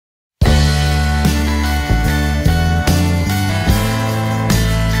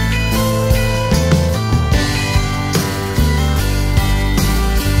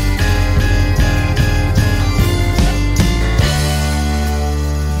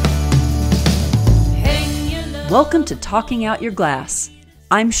Welcome to Talking Out Your Glass.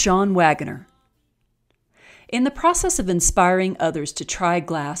 I'm Shawn Wagoner. In the process of inspiring others to try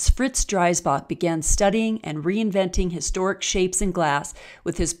glass, Fritz Dreisbach began studying and reinventing historic shapes in glass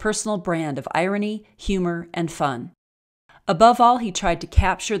with his personal brand of irony, humor, and fun. Above all, he tried to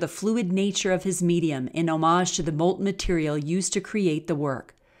capture the fluid nature of his medium in homage to the molten material used to create the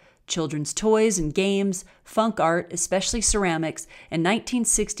work. Children's toys and games, funk art, especially ceramics, and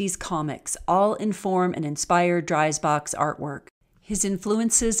 1960s comics all inform and inspire Dreisbach's artwork. His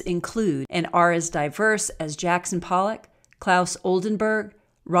influences include and are as diverse as Jackson Pollock, Klaus Oldenburg,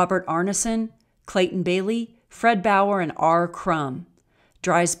 Robert Arneson, Clayton Bailey, Fred Bauer, and R. Crumb.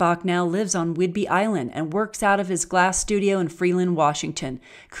 Dreisbach now lives on Whidbey Island and works out of his glass studio in Freeland, Washington,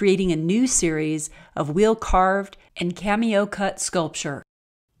 creating a new series of wheel-carved and cameo-cut sculpture.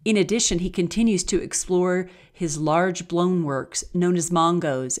 In addition, he continues to explore his large blown works, known as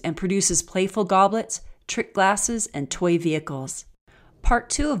mongos, and produces playful goblets, trick glasses, and toy vehicles. Part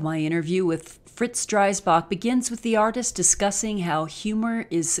 2 of my interview with Fritz Dreisbach begins with the artist discussing how humor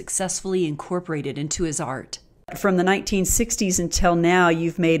is successfully incorporated into his art. From the 1960s until now,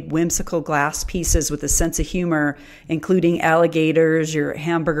 you've made whimsical glass pieces with a sense of humor, including alligators, your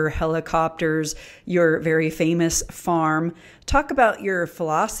hamburger helicopters, your very famous farm. Talk about your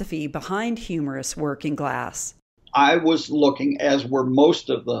philosophy behind humorous work in glass. I was looking, as were most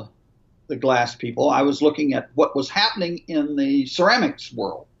of the glass people, I was looking at what was happening in the ceramics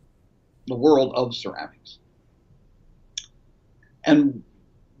world, the world of ceramics. And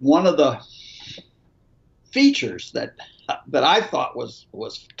one of the features that I thought was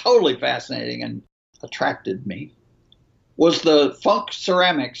totally fascinating and attracted me was the funk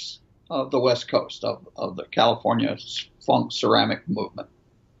ceramics of the West Coast, of the California funk ceramic movement.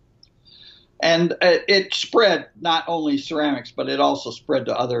 And it spread not only ceramics, but it also spread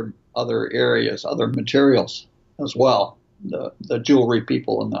to other areas, other materials as well. The jewelry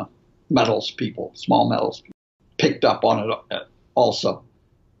people and the metals people, small metals, picked up on it also.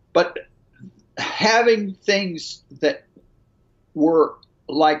 But having things that were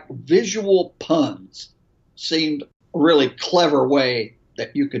like visual puns seemed a really clever way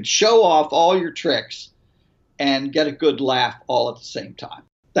that you could show off all your tricks and get a good laugh all at the same time.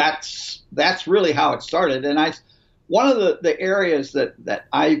 That's really how it started. And one of the areas that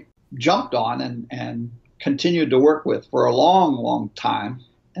I jumped on and continued to work with for a long, long time,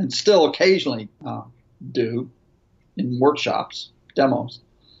 and still occasionally do in workshops, demos,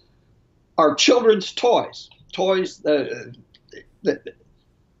 are children's toys that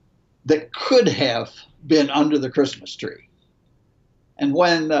could have been under the Christmas tree. And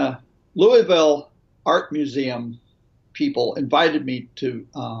when the Louisville Art Museum people invited me to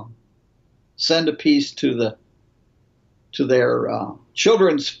send a piece to their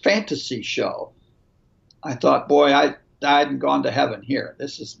children's fantasy show, I thought, boy, I hadn't gone to heaven here.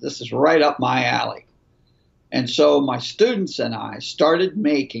 This is right up my alley. And so my students and I started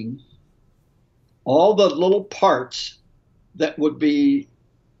making all the little parts that would be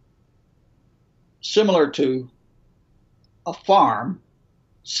similar to a farm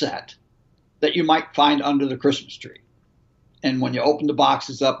set that you might find under the Christmas tree. And when you open the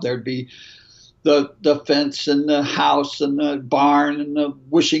boxes up, there'd be the fence and the house and the barn and the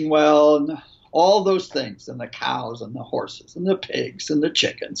wishing well and all those things, and the cows and the horses and the pigs and the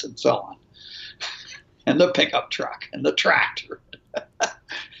chickens and so on, and the pickup truck and the tractor.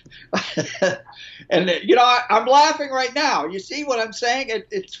 And, I'm laughing right now. You see what I'm saying?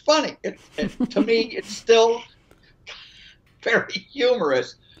 It's funny. To me, it's still very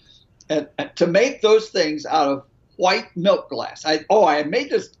humorous. And to make those things out of white milk glass. I made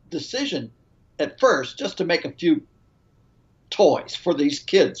this decision at first just to make a few toys for these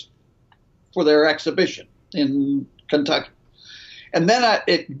kids for their exhibition in Kentucky. And then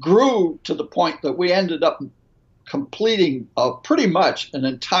it grew to the point that we ended up completing pretty much an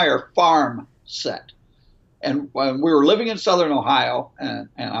entire farm set. And when we were living in Southern Ohio, and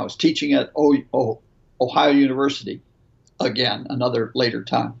I was teaching at Ohio University, again, another later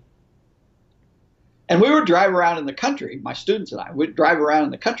time. And we would drive around in the country, my students and I, we'd drive around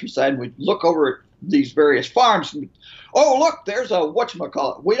in the countryside and we'd look over at these various farms and, oh, look, there's a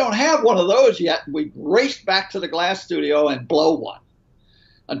whatchamacallit. We don't have one of those yet. And we'd race back to the glass studio and blow one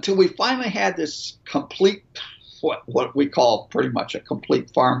until we finally had this complete, what we call pretty much a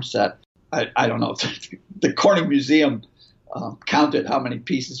complete farm set. I don't know if the Corning Museum counted how many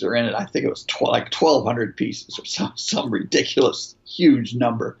pieces are in it. I think it was like 1,200 pieces or some ridiculous, huge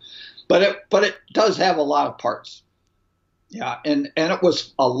number. But it does have a lot of parts. Yeah, and it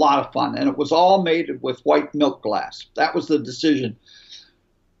was a lot of fun. And it was all made with white milk glass. That was the decision.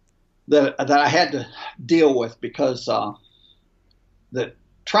 that I had to deal with, because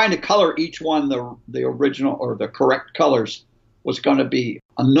trying to color each one the original or the correct colors was going to be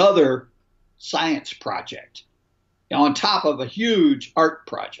another science project, on top of a huge art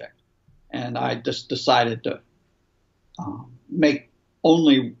project. And I just decided to make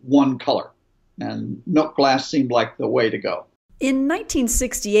only one color, and milk glass seemed like the way to go. In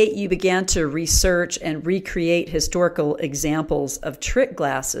 1968, you began to research and recreate historical examples of trick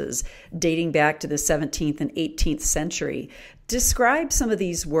glasses dating back to the 17th and 18th century. Describe some of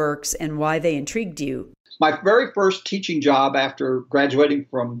these works and why they intrigued you. My very first teaching job after graduating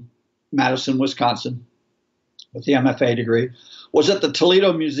from Madison, Wisconsin, with the MFA degree, was at the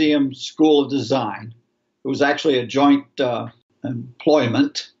Toledo Museum School of Design. It was actually a joint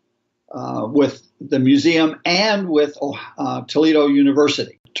employment with the museum and with Toledo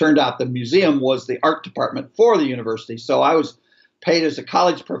University. It turned out the museum was the art department for the university, so I was paid as a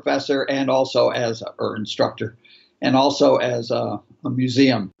college professor and also as an instructor, and also as a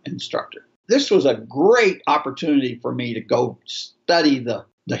museum instructor. This was a great opportunity for me to go study the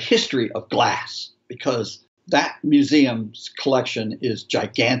history of glass, because that museum's collection is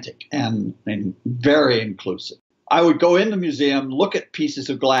gigantic and very inclusive. I would go in the museum, look at pieces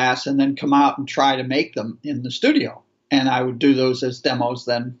of glass, and then come out and try to make them in the studio. And I would do those as demos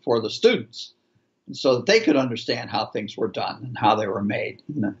then for the students, so that they could understand how things were done and how they were made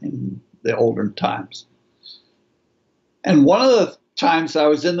in the older times. And one of the times I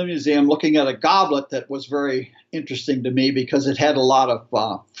was in the museum looking at a goblet that was very interesting to me, because it had a lot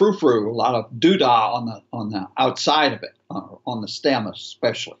of frou-frou, a lot of doodah on the outside of it, on the stem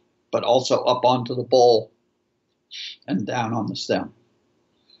especially, but also up onto the bowl and down on the stem.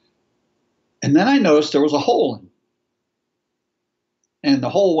 And then I noticed there was a hole in it. And the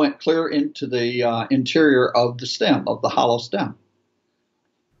hole went clear into the interior of the stem, of the hollow stem.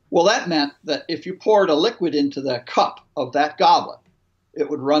 Well, that meant that if you poured a liquid into the cup of that goblet, it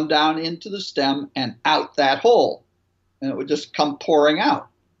would run down into the stem and out that hole, and it would just come pouring out.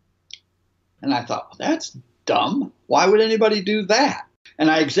 And I thought, well, that's dumb. Why would anybody do that? And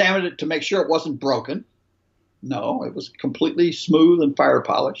I examined it to make sure it wasn't broken. No, it was completely smooth and fire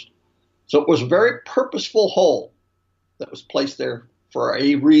polished. So it was a very purposeful hole that was placed there for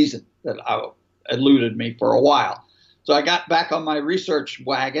a reason that eluded me for a while. So I got back on my research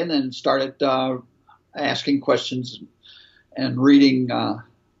wagon and started asking questions and reading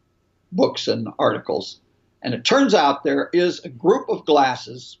books and articles. And it turns out there is a group of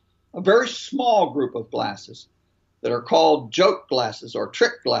glasses, a very small group of glasses, that are called joke glasses or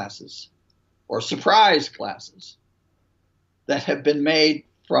trick glasses or surprise glasses, that have been made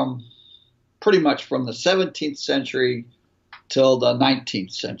from pretty much from the 17th century till the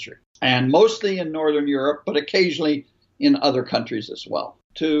 19th century, and mostly in Northern Europe, but occasionally in other countries as well,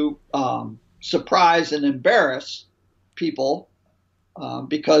 to surprise and embarrass people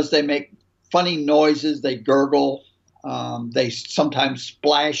because they make funny noises, they gurgle, they sometimes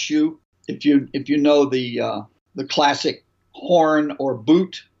splash you. If you know the classic horn or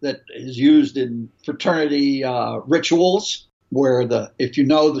boot that is used in fraternity rituals, where if you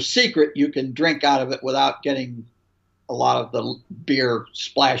know the secret, you can drink out of it without getting a lot of the beer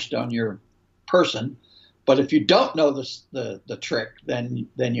splashed on your person. But if you don't know the trick, then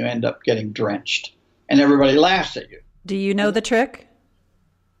you end up getting drenched, and everybody laughs at you. Do you know the trick?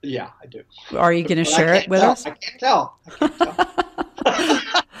 Yeah, I do. Are you going to share it with us? I can't tell.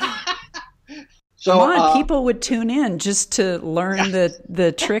 So, come on, people would tune in just to learn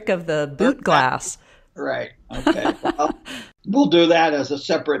the trick of the boot glass. Right. Okay. Well, we'll do that as a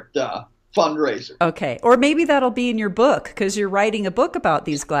separate fundraiser. Okay. Or maybe that'll be in your book, because you're writing a book about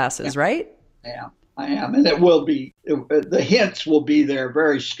these glasses, right? Yeah, I am. And it will be, the hints will be there,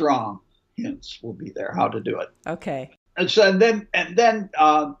 very strong hints will be there, how to do it. Okay. And then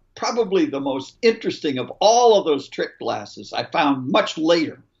probably the most interesting of all of those trick glasses I found much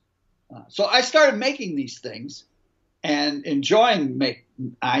later. So I started making these things and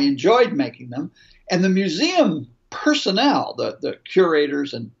I enjoyed making them. And the museum personnel, the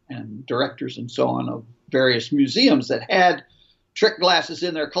curators and directors and so on of various museums that had trick glasses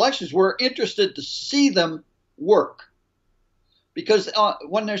in their collections were interested to see them work. Because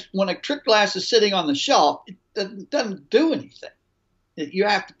when a trick glass is sitting on the shelf, it doesn't do anything. You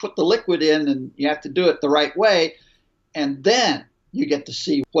have to put the liquid in, and you have to do it the right way, and then you get to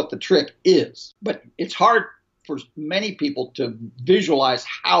see what the trick is. But it's hard for many people to visualize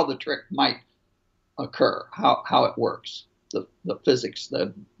how the trick might occur, how it works, the physics,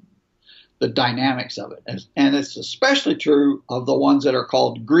 the dynamics of it. And it's especially true of the ones that are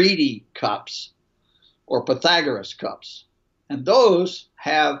called greedy cups or Pythagoras cups. And those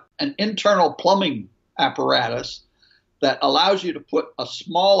have an internal plumbing apparatus that allows you to put a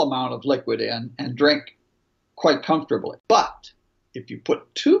small amount of liquid in and drink quite comfortably. But if you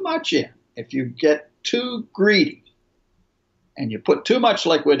put too much in, if you get too greedy and you put too much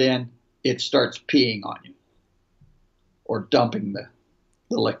liquid in, it starts peeing on you or dumping the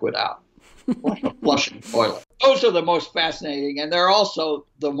liquid out like a flushing toilet. Those are the most fascinating, and they're also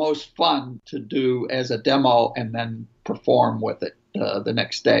the most fun to do as a demo and then perform with it the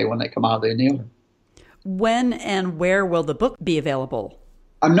next day when they come out of the annealer. When and where will the book be available?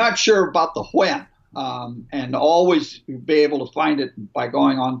 I'm not sure about the when, and always be able to find it by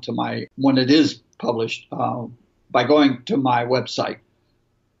going on to when it is published, by going to my website,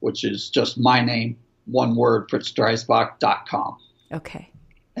 which is just my name, one word, fritzdreisbach.com. Okay.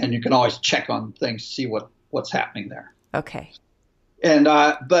 And you can always check on things, see what's happening there. Okay. And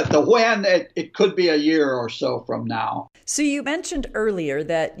but the when, it could be a year or so from now. So you mentioned earlier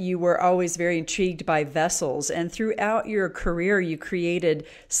that you were always very intrigued by vessels, and throughout your career you created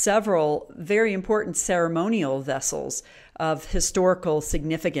several very important ceremonial vessels of historical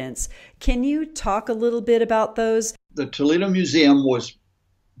significance. Can you talk a little bit about those? The Toledo Museum was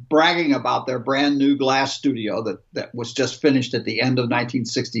bragging about their brand new glass studio that was just finished at the end of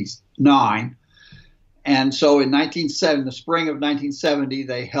 1969. And so in the spring of 1970,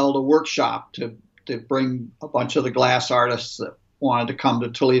 they held a workshop to bring a bunch of the glass artists that wanted to come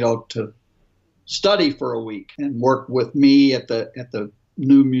to Toledo to study for a week and work with me at the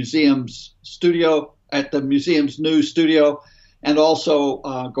new museum's studio, at the museum's new studio, and also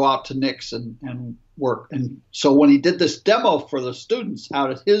go out to Nick's and work. And so when he did this demo for the students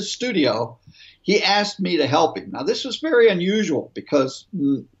out at his studio, he asked me to help him. Now, this was very unusual because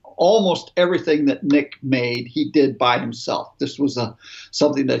almost everything that Nick made, he did by himself. This was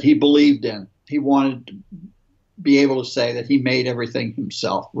something that he believed in. He wanted to be able to say that he made everything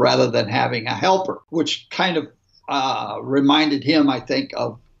himself rather than having a helper, which kind of reminded him, I think,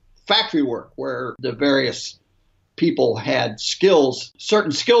 of factory work where the various people had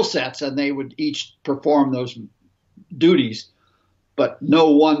certain skill sets, and they would each perform those duties, but no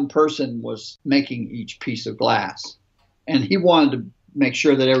one person was making each piece of glass. And he wanted to make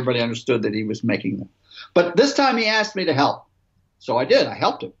sure that everybody understood that he was making them. But this time he asked me to help. So I did. I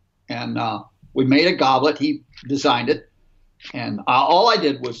helped him. And we made a goblet. He designed it. And all I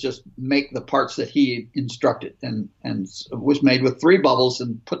did was just make the parts that he instructed. And it was made with 3 bubbles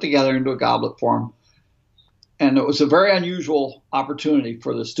and put together into a goblet form. And it was a very unusual opportunity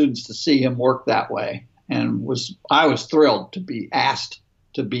for the students to see him work that way. And I was thrilled to be asked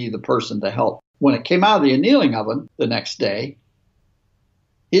to be the person to help. When it came out of the annealing oven the next day,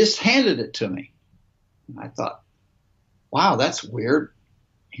 he just handed it to me. And I thought, wow, that's weird.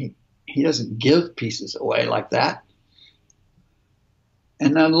 He doesn't give pieces away like that.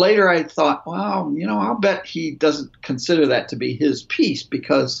 And then later I thought, well, I'll bet he doesn't consider that to be his piece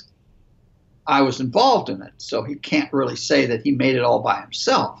because I was involved in it. So he can't really say that he made it all by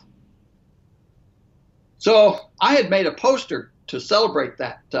himself. So I had made a poster to celebrate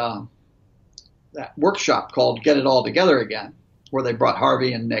that workshop called Get It All Together Again, where they brought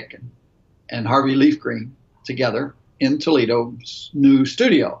Harvey and Nick and Harvey Leafgreen together in Toledo's new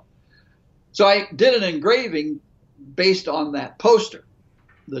studio. So I did an engraving based on that poster,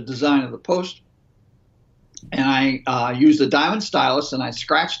 the design of the poster. And I used a diamond stylus and I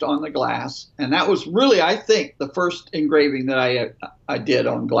scratched on the glass. And that was really, I think, the first engraving that I did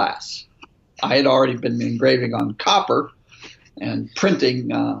on glass. I had already been engraving on copper and printing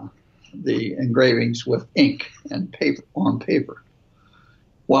the engravings with ink and paper on paper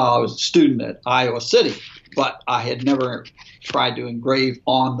while I was a student at Iowa City. But I had never tried to engrave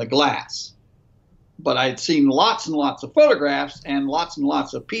on the glass. But I had seen lots and lots of photographs and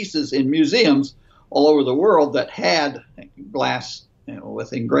lots of pieces in museums all over the world that had glass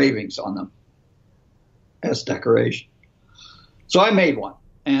with engravings on them as decoration. So I made one,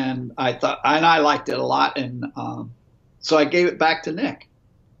 and I liked it a lot, and so I gave it back to Nick,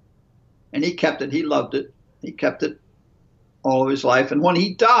 and he kept it. He loved it. He kept it all of his life, and when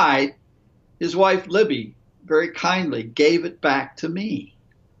he died, his wife Libby very kindly gave it back to me.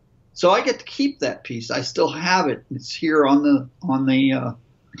 So I get to keep that piece. I still have it. It's here on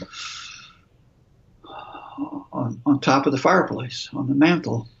top of the fireplace, on the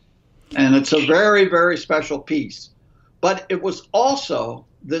mantle. And it's a very, very special piece. But it was also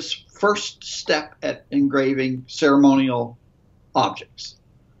this first step at engraving ceremonial objects.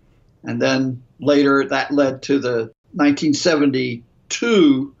 And then later that led to the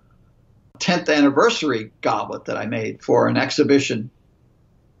 1972 10th anniversary goblet that I made for an exhibition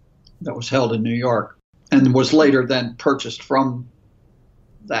that was held in New York. and was later then purchased from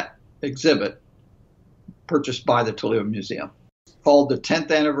that exhibit, purchased by the Toledo Museum. Called the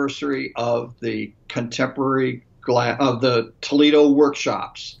 10th anniversary of the contemporary glass, of the Toledo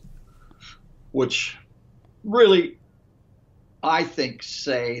workshops, which really, I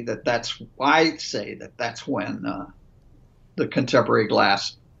say that that's when the contemporary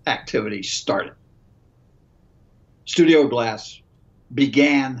glass activity started. Studio glass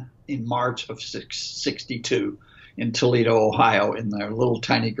began in March of 62 in Toledo, Ohio, in their little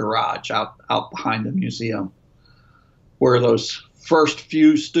tiny garage out behind the museum, where those first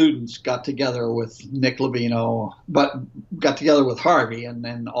few students got together with Nick Labino, but got together with Harvey, and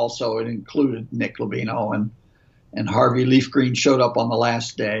then also it included Nick Labino, and Harvey Leafgreen showed up on the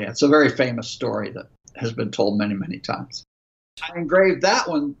last day. It's a very famous story that has been told many, many times. I engraved that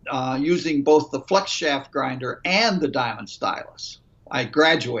one using both the flex shaft grinder and the diamond stylus. I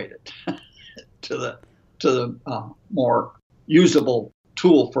graduated to the more usable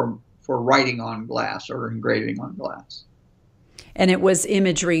tool for writing on glass or engraving on glass. And it was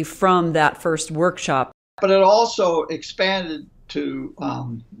imagery from that first workshop. But it also expanded to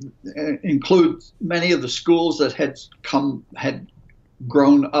include many of the schools that had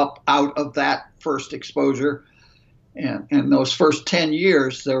grown up out of that first exposure. And those first 10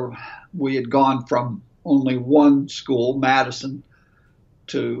 years, we had gone from only one school, Madison,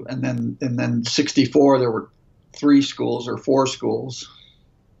 and then 64 there were 3 schools or 4 schools,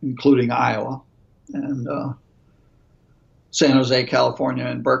 including Iowa, and San Jose, California,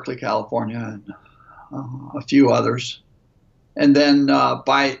 and Berkeley, California, and a few others. And then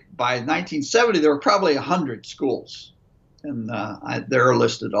by 1970 there were probably 100 schools, and they're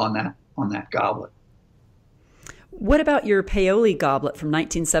listed on that goblet. What about your Paoli goblet from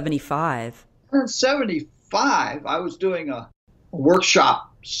 1975? In 75, I was doing a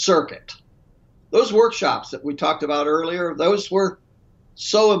workshop circuit. Those workshops that we talked about earlier, those were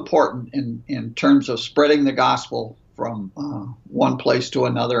so important in terms of spreading the gospel from one place to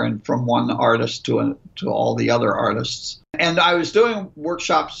another and from one artist to all the other artists. And I was doing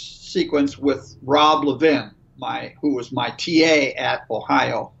workshop sequence with Rob Levin, who was my TA at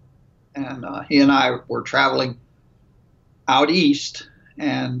Ohio. And he and I were traveling out east,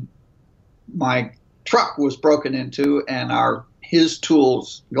 and my truck was broken into, and his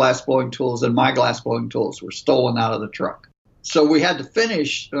tools, glass blowing tools, and my glass blowing tools were stolen out of the truck. So we had to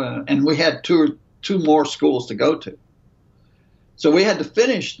finish, and we had two more schools to go to. So we had to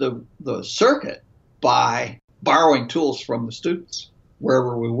finish the circuit by borrowing tools from the students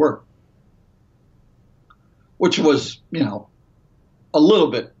wherever we were, which was, a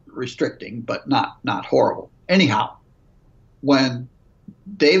little bit restricting, but not horrible. Anyhow, when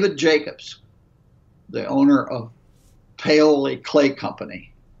David Jacobs, the owner of Paoli Clay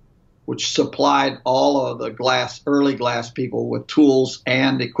Company, which supplied all of the early glass people with tools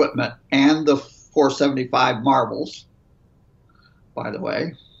and equipment and the 475 marbles, by the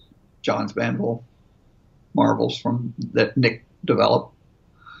way, Johns Manville marbles that Nick developed.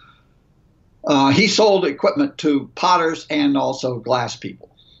 He sold equipment to potters and also glass people.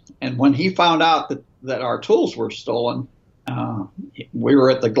 And when he found out that our tools were stolen, we were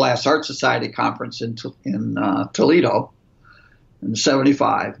at the Glass Art Society conference in Toledo in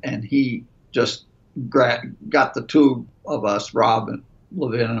 75, and he just got the two of us, Rob and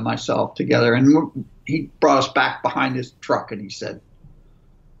Levin and myself, together, and he brought us back behind his truck, and he said,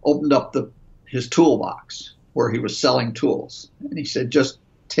 opened up his toolbox where he was selling tools, and he said, just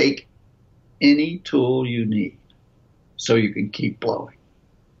take any tool you need so you can keep blowing.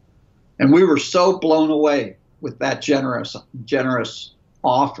 And we were so blown away with that generous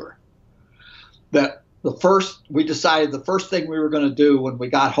offer that we decided the first thing we were going to do when we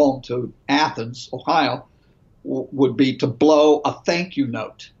got home to Athens, Ohio, would be to blow a thank you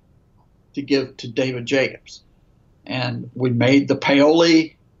note to give to David Jacobs. And we made the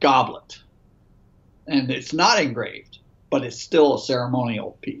Paoli goblet. And it's not engraved, but it's still a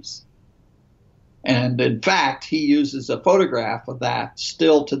ceremonial piece. And in fact, he uses a photograph of that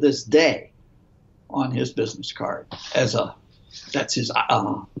still to this day on his business card that's his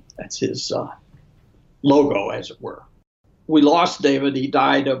logo, as it were. We lost David. He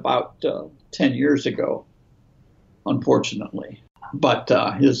died about 10 years ago, unfortunately. But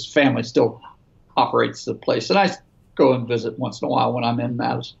his family still operates the place. And I go and visit once in a while when I'm in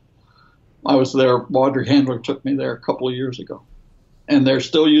Madison. I was there. Audrey Handler took me there a couple of years ago. And they're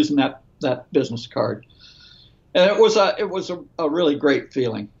still using that business card. And it was a really great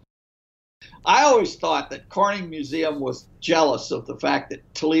feeling. I always thought that Corning Museum was jealous of the fact that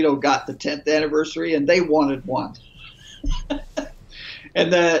Toledo got the 10th anniversary and they wanted one.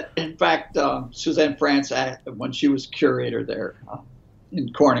 And in fact, Suzanne France, when she was curator there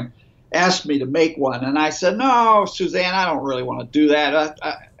in Corning, asked me to make one. And I said, no, Suzanne, I don't really want to do that.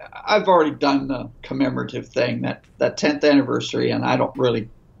 I've already done the commemorative thing, that 10th anniversary, and I don't really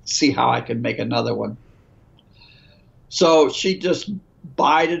see how I can make another one. So she just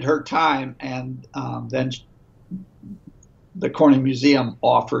bided her time, and then the Corning Museum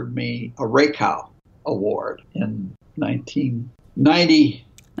offered me a Rakow Award in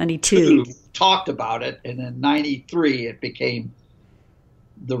 1992. Talked about it, and in 93 it became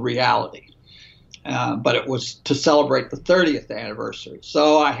the reality. But it was to celebrate the 30th anniversary,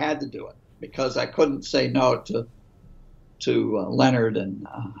 so I had to do it because I couldn't say no to Leonard and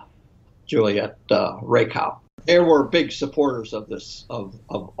Juliet Rakow. They were big supporters of this, of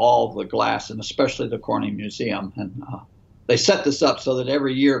all the glass, and especially the Corning Museum. And they set this up so that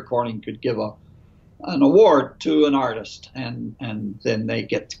every year Corning could give an award to an artist, and then they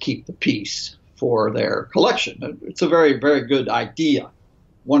get to keep the piece for their collection. It's a very, very good idea,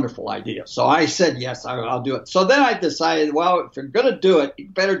 wonderful idea. So I said, yes, I'll do it. So then I decided, well, if you're going to do it, you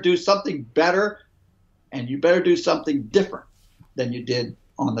better do something better, and you better do something different than you did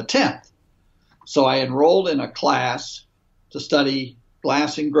on the 10th. So I enrolled in a class to study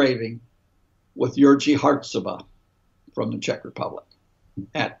glass engraving with Jurgi Hartsova from the Czech Republic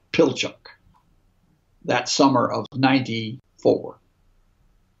at Pilchuk that summer of 94.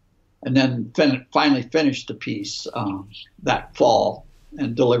 And then finally finished the piece that fall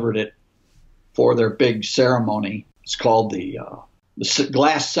and delivered it for their big ceremony. It's called the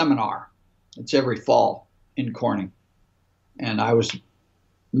Glass Seminar. It's every fall in Corning. And I was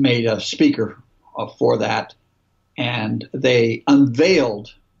made a speaker for that, and they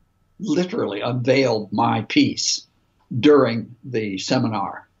literally unveiled my piece during the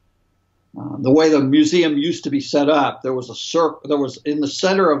seminar. The way the museum used to be set up, there was a circle. There was in the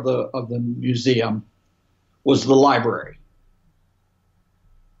center of the museum was the library,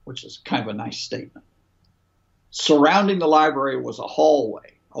 which is kind of a nice statement. Surrounding the library was a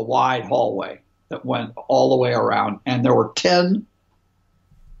hallway, a wide hallway that went all the way around, and there were 10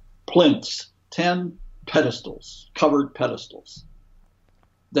 plinths, 10 pedestals, covered pedestals,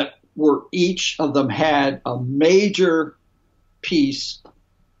 that were, each of them had a major piece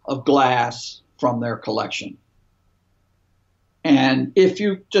of glass from their collection. And if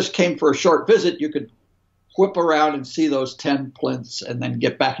you just came for a short visit, you could whip around and see those 10 plinths and then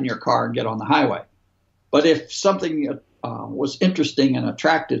get back in your car and get on the highway. But if something was interesting and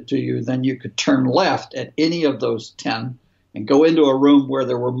attractive to you, then you could turn left at any of those 10 and go into a room where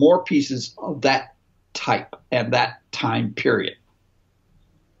there were more pieces of that type and that time period.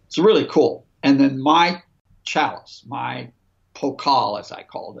 It's really cool. And then my chalice, my pokal, as I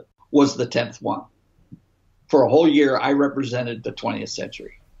called it, was the 10th one. For a whole year, I represented the 20th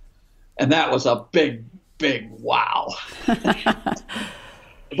century. And that was a big, big wow. But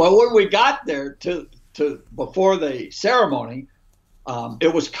when we got there to before the ceremony,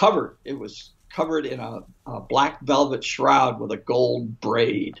 it was covered. It was covered in a black velvet shroud with a gold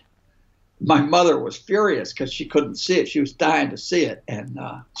braid. My mother was furious because she couldn't see it. She was dying to see it, and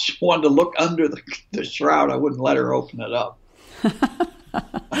she wanted to look under the shroud. I wouldn't let her open it up.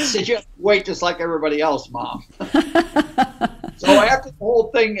 I said, "You have to wait just like everybody else, Mom." So after the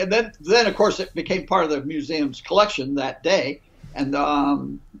whole thing, and then of course it became part of the museum's collection that day, and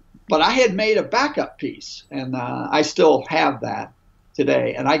but I had made a backup piece, and I still have that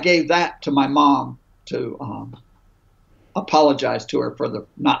today, and I gave that to my mom to apologize to her for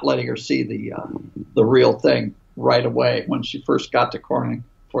not letting her see the real thing right away when she first got to Corning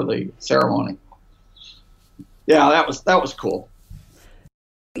for the ceremony. Yeah, that was cool.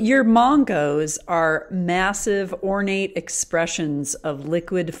 Your Mongos are massive, ornate expressions of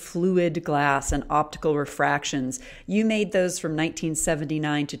liquid fluid glass and optical refractions. You made those from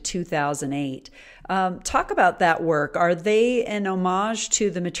 1979 to 2008. Talk about that work. Are they an homage to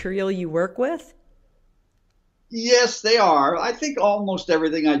the material you work with? Yes, they are. I think almost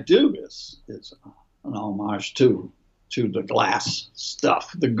everything I do is an homage to the glass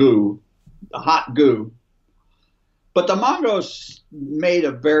stuff, the goo, the hot goo. But the Mongos made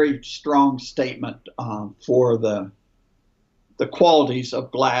a very strong statement for the qualities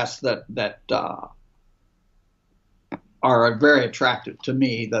of glass that are very attractive to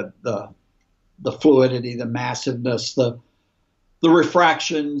me. The fluidity, the massiveness, the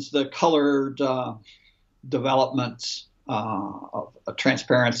refractions, the colored developments of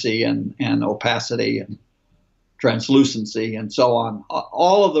transparency and opacity and translucency and so on.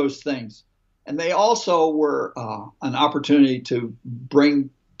 All of those things. And they also were an opportunity to bring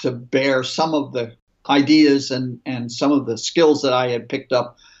to bear some of the ideas and some of the skills that I had picked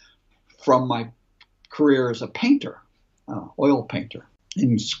up from my career as a painter, oil painter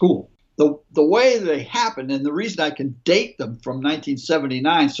in school. The way they happened, and the reason I can date them from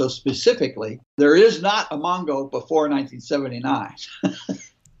 1979 so specifically, there is not a Mongo before 1979.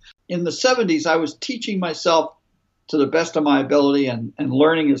 In the 70s, I was teaching myself to the best of my ability and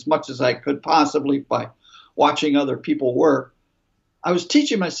learning as much as I could possibly by watching other people work. I was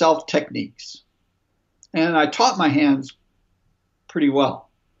teaching myself techniques, and I taught my hands pretty well,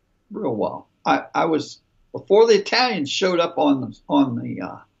 real well. I was, before the Italians showed up on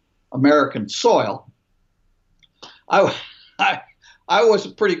the American soil, I was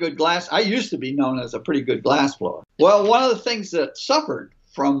a pretty good I used to be known as a pretty good glass blower. Well, one of the things that suffered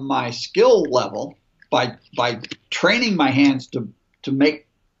from my skill level by training my hands to make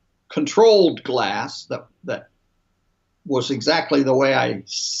controlled glass that was exactly the way I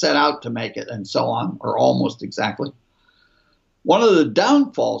set out to make it and so on, or almost exactly. One of the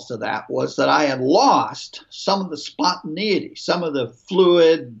downfalls to that was that I had lost some of the spontaneity, some of the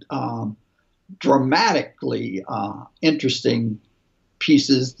fluid, dramatically interesting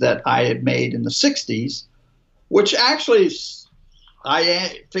pieces that I had made in the 60s, which actually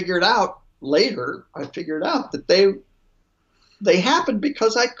I figured out later, that they happened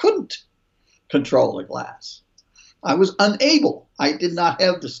because I couldn't control the glass. I was unable. I did not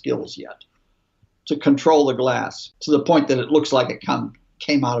have the skills yet to control the glass to the point that it looks like it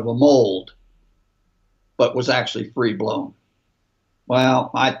came out of a mold, but was actually free blown.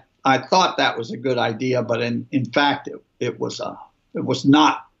 Well, I thought that was a good idea, but in fact, it was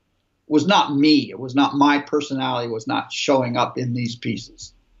not me. It was not my personality. Was not showing up in these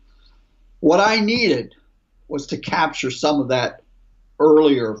pieces. What I needed was to capture some of that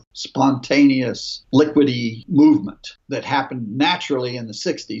earlier spontaneous liquidy movement that happened naturally in the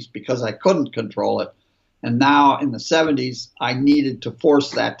 60s because I couldn't control it. And now in the 70s, I needed to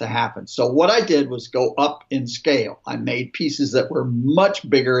force that to happen. So what I did was go up in scale. I made pieces that were much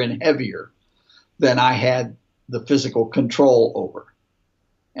bigger and heavier than I had the physical control over.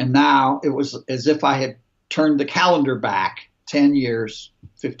 And now it was as if I had turned the calendar back 10 years,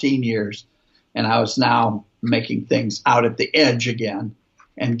 15 years, and I was now making things out at the edge again.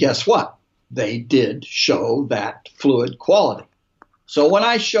 And guess what? They did show that fluid quality. So when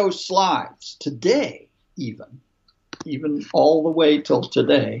I show slides today, even all the way till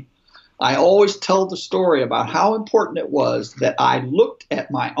today, I always tell the story about how important it was that I looked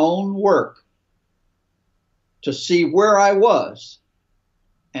at my own work to see where I was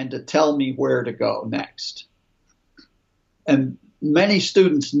and to tell me where to go next. And many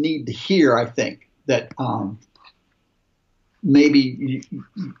students need to hear, I think, that maybe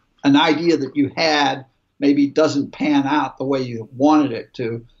an idea that you had maybe doesn't pan out the way you wanted it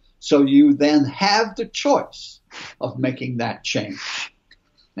to. So you then have the choice of making that change.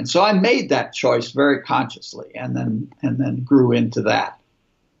 And so I made that choice very consciously and then grew into that.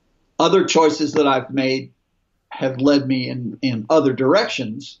 Other choices that I've made have led me in other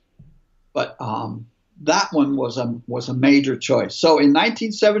directions, but that one was a major choice. So in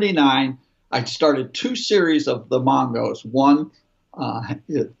 1979, I started two series of the Mongos. One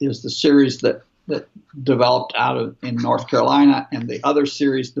is the series that developed in North Carolina, and the other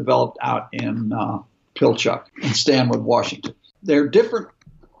series developed out in Pilchuck in Stanwood, Washington. They're different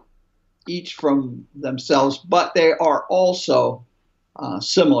each from themselves, but they are also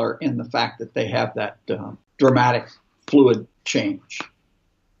similar in the fact that they have that dramatic fluid change.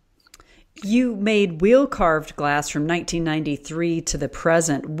 You made wheel-carved glass from 1993 to the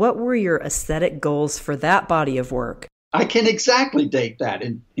present. What were your aesthetic goals for that body of work? I can exactly date that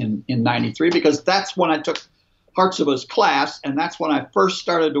in 93 because that's when I took Hartsuba's class, and that's when I first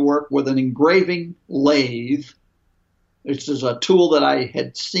started to work with an engraving lathe. This is a tool that I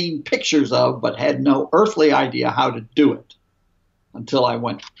had seen pictures of but had no earthly idea how to do it until I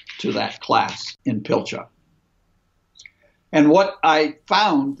went to that class in Pilchuck. And what I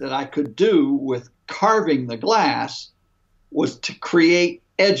found that I could do with carving the glass was to create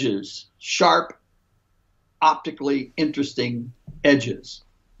edges, sharp, optically interesting edges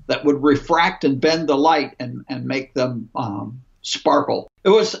that would refract and bend the light and make them sparkle.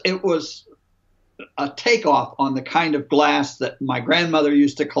 It was a takeoff on the kind of glass that my grandmother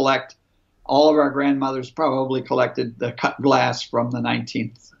used to collect. All of our grandmothers probably collected the cut glass from the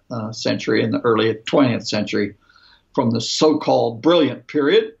 19th century and the early 20th century, from the so-called brilliant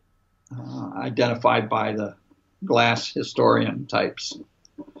period, identified by the glass historian types.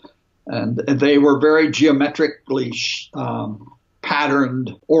 And they were very geometrically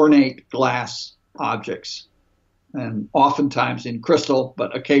patterned, ornate glass objects, and oftentimes in crystal,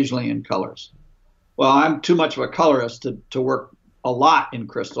 but occasionally in colors. Well, I'm too much of a colorist to work a lot in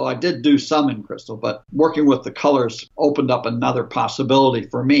crystal. I did do some in crystal, but working with the colors opened up another possibility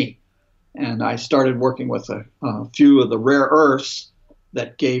for me. And I started working with a few of the rare earths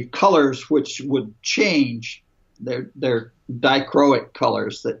that gave colors which would change. They're dichroic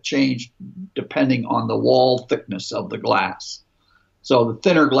colors that change depending on the wall thickness of the glass. So the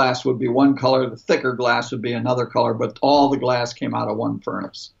thinner glass would be one color, the thicker glass would be another color, but all the glass came out of one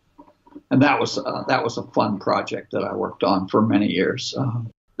furnace. And that was a fun project that I worked on for many years.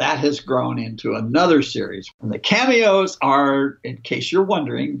 That has grown into another series. And the cameos are, in case you're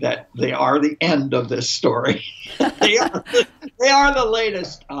wondering, that they are the end of this story. they are the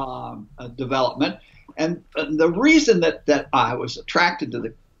latest development. And the reason that I was attracted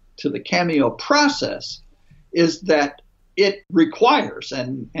to the cameo process is that it requires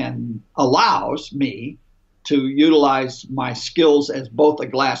and allows me to utilize my skills as both a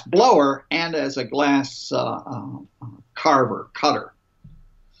glass blower and as a glass cutter,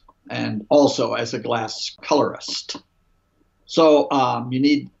 and also as a glass colorist. So you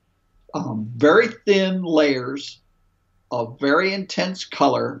need very thin layers of very intense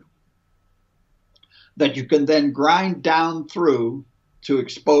color that you can then grind down through to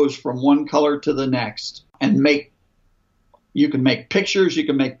expose from one color to the next, and you can make pictures, you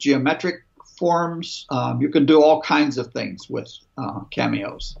can make geometric forms, you can do all kinds of things with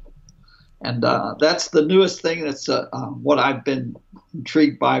cameos. And that's the newest thing. That's what I've been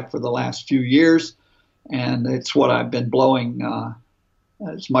intrigued by for the last few years, and it's what I've been blowing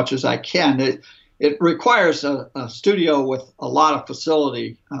as much as I can. It requires a studio with a lot of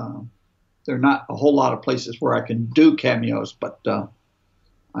facility. There are not a whole lot of places where I can do cameos, but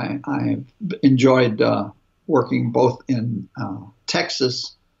I've enjoyed working both in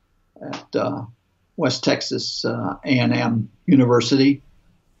Texas at West Texas A&M University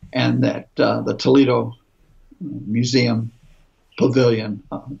and at the Toledo Museum Pavilion,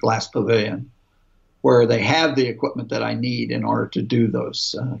 Glass Pavilion, where they have the equipment that I need in order to do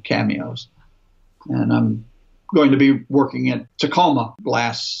those cameos. And I'm going to be working at Tacoma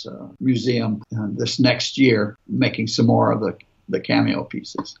Glass Museum this next year, making some more of the cameo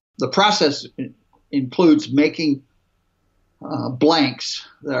pieces. The process includes making blanks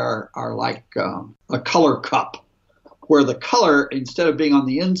that are like a color cup, where the color, instead of being on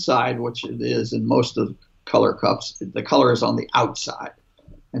the inside, which it is in most of the color cups, the color is on the outside.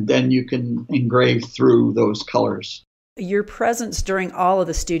 And then you can engrave through those colors. Your presence during all of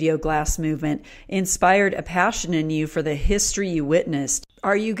the studio glass movement inspired a passion in you for the history you witnessed.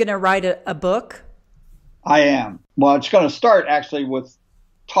 Are you going to write a book? I am. Well, it's going to start actually with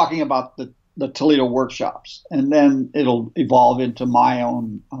talking about the Toledo workshops, and then it'll evolve into my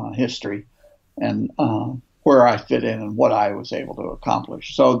own history and where I fit in and what I was able to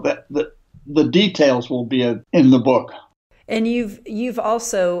accomplish. So that the details will be in the book. And you've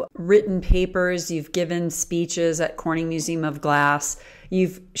also written papers, you've given speeches at Corning Museum of Glass,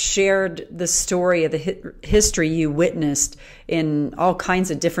 you've shared the story of the history you witnessed in all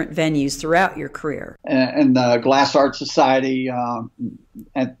kinds of different venues throughout your career. And the Glass Art Society,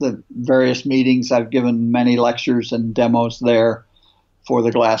 at the various meetings, I've given many lectures and demos there for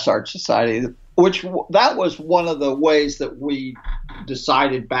the Glass Art Society, which that was one of the ways that we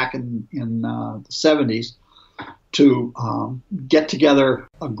decided back in the 70s to get together,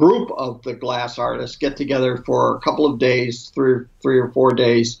 a group of the glass artists get together for a couple of days, three or 4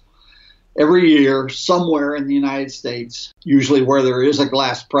 days, every year somewhere in the United States, usually where there is a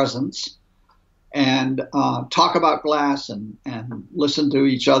glass presence, and talk about glass and listen to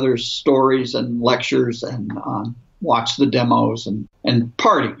each other's stories and lectures and watch the demos and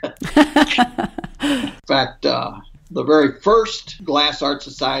party. In fact, the very first Glass Art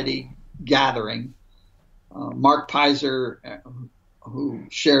Society gathering, Mark Pizer, who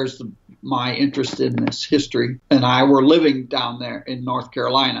shares my interest in this history, and I were living down there in North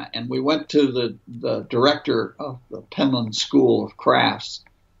Carolina, and we went to the director of the Penland School of Crafts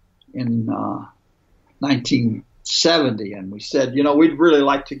in 1970, and we said, we'd really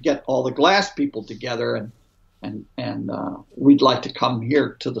like to get all the glass people together, and we'd like to come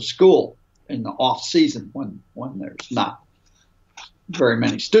here to the school in the off season when there's not very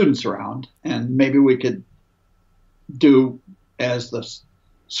many students around, and maybe we could do as the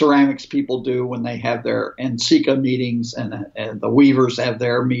ceramics people do when they have their NCECA meetings, and the weavers have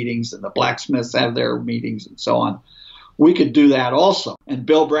their meetings, and the blacksmiths have their meetings, and so on. We could do that also. And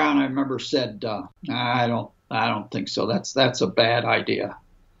Bill Brown, I remember, said, I don't think so. That's a bad idea.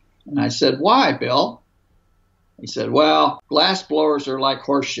 And I said, why, Bill? He said, well, glass blowers are like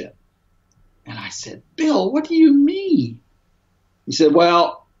horseshit. And I said, Bill, what do you mean? He said,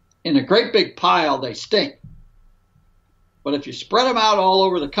 well, in a great big pile, they stink. But if you spread them out all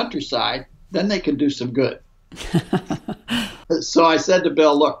over the countryside, then they can do some good. So I said to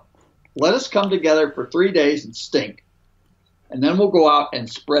Bill, look, let us come together for 3 days and stink. And then we'll go out and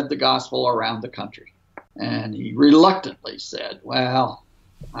spread the gospel around the country. And he reluctantly said, well,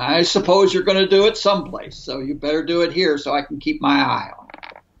 I suppose you're going to do it someplace, so you better do it here so I can keep my eye on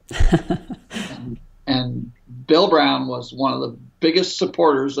it. and Bill Brown was one of the biggest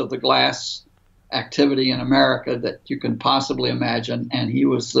supporters of the glass activity in America that you can possibly imagine, and he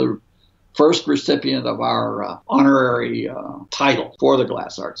was the first recipient of our honorary title for the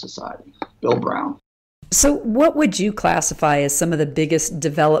Glass Art Society, Bill Brown. So what would you classify as some of the biggest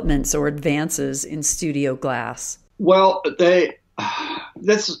developments or advances in studio glass? Well, the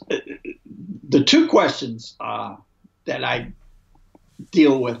two questions that I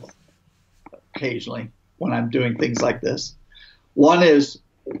deal with occasionally when I'm doing things like this. One is,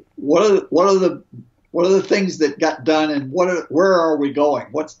 what are the things that got done, and where are we going?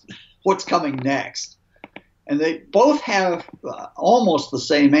 What's coming next? And they both have almost the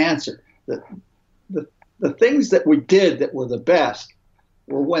same answer. The things that we did that were the best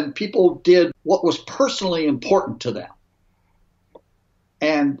were when people did what was personally important to them.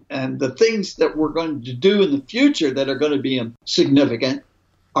 And the things that we're going to do in the future that are going to be significant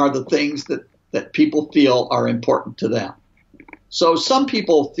are the things that people feel are important to them. So some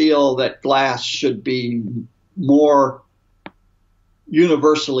people feel that glass should be more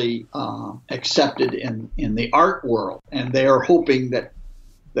universally accepted in the art world, and they are hoping that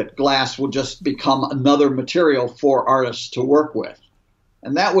glass will just become another material for artists to work with.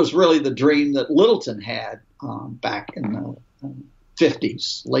 And that was really the dream that Littleton had back in the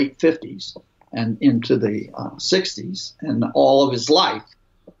 50s, late 50s, and into the 60s. And all of his life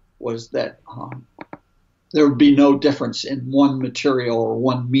was that there would be no difference in one material or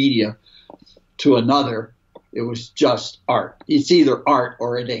one media to another. It was just art. It's either art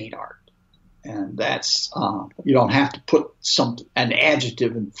or it ain't art. And that's, you don't have to put an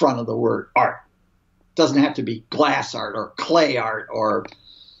adjective in front of the word art. It doesn't have to be glass art or clay art or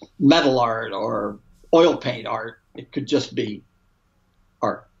metal art or oil paint art. It could just be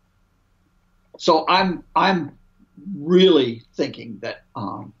art. So I'm really thinking that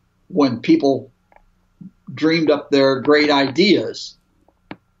when people dreamed up their great ideas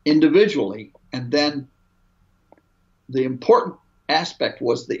individually, and then the important aspect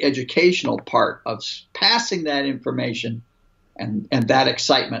was the educational part of passing that information and that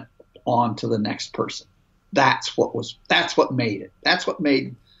excitement on to the next person. That's what made it. That's what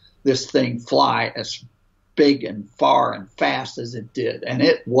made this thing fly as big and far and fast as it did. And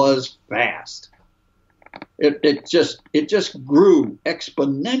it was fast. It just grew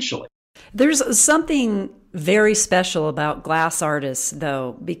exponentially. There's something very special about glass artists,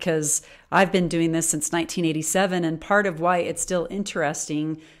 though, because I've been doing this since 1987, and part of why it's still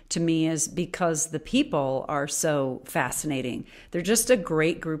interesting to me is because the people are so fascinating. They're just a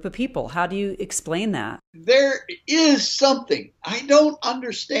great group of people. How do you explain that? There is something. I don't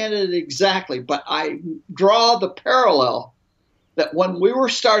understand it exactly, but I draw the parallel that when we were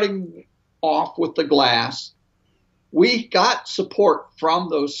starting off with the glass, we got support from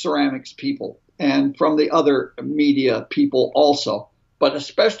those ceramics people and from the other media people also, but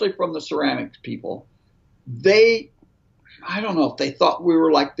especially from the ceramics people. I don't know if they thought we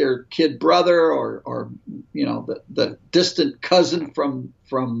were like their kid brother or the distant cousin from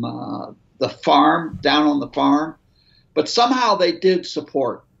the farm, down on the farm, but somehow they did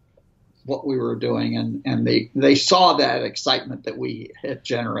support what we were doing, and they saw that excitement that we had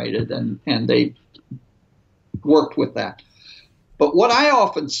generated, and they worked with that. But what I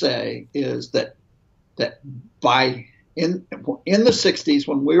often say is that in the 60s,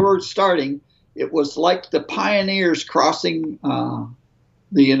 when we were starting, it was like the pioneers crossing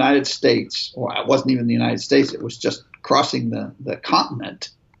the United States. Well, it wasn't even the United States. It was just crossing the continent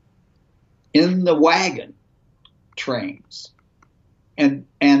in the wagon trains. And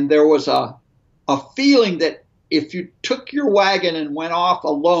there was a feeling that if you took your wagon and went off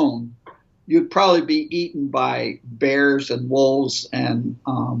alone, you'd probably be eaten by bears and wolves and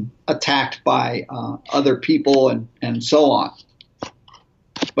attacked by other people and so on.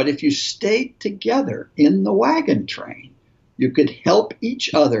 But if you stayed together in the wagon train, you could help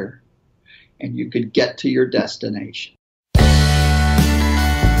each other and you could get to your destination.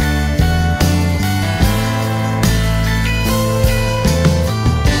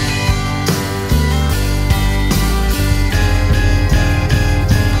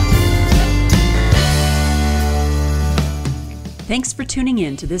 Thanks for tuning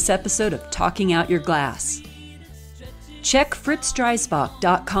in to this episode of Talking Out Your Glass. Check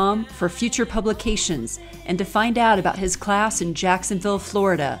fritzdreisbach.com for future publications and to find out about his class in Jacksonville,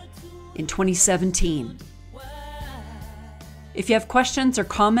 Florida in 2017. If you have questions or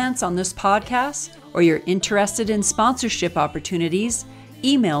comments on this podcast, or you're interested in sponsorship opportunities,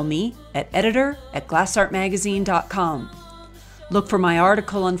 email me at editor@glassartmagazine.com. Look for my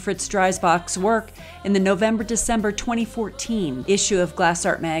article on Fritz Dreisbach's work in the November-December 2014 issue of Glass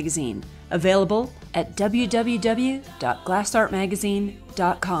Art Magazine, available at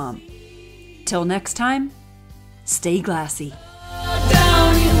www.glassartmagazine.com. Till next time, stay glassy.